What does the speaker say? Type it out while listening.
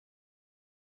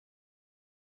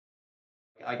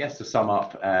I guess to sum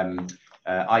up,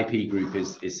 IP Group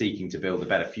is seeking to build a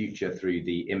better future through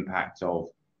the impact of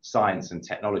science and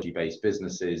technology-based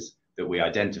businesses that we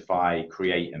identify,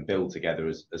 create and build together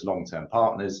as long-term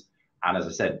partners. And as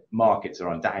I said, markets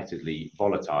are undoubtedly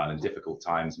volatile and difficult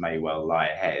times may well lie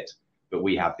ahead, but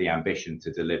we have the ambition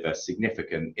to deliver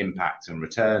significant impact and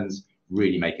returns,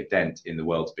 really make a dent in the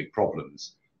world's big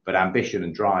problems. But ambition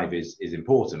and drive is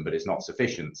important, but it's not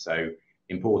sufficient. So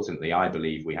importantly, I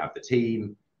believe we have the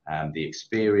team, the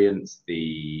experience,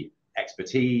 the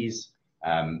expertise,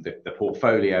 the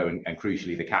portfolio, and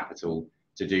crucially the capital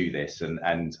to do this. And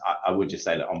I would just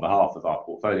say that on behalf of our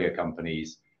portfolio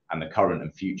companies and the current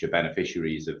and future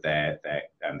beneficiaries of their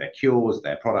cures,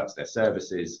 their products, their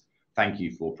services, thank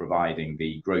you for providing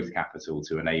the growth capital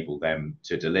to enable them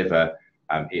to deliver.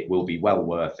 It will be well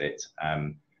worth it.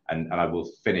 And I will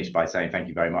finish by saying thank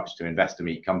you very much to Investor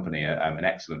Meet Company, an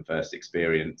excellent first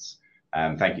experience.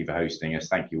 Thank you for hosting us.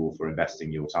 Thank you all for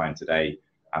investing your time today.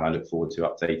 And I look forward to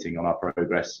updating on our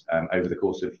progress over the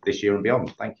course of this year and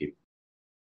beyond. Thank you.